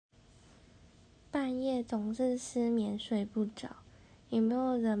半夜总是失眠睡不着，有没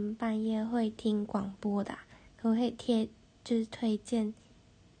有人半夜会听广播的可不可以推荐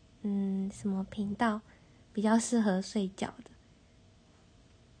什么频道比较适合睡觉的？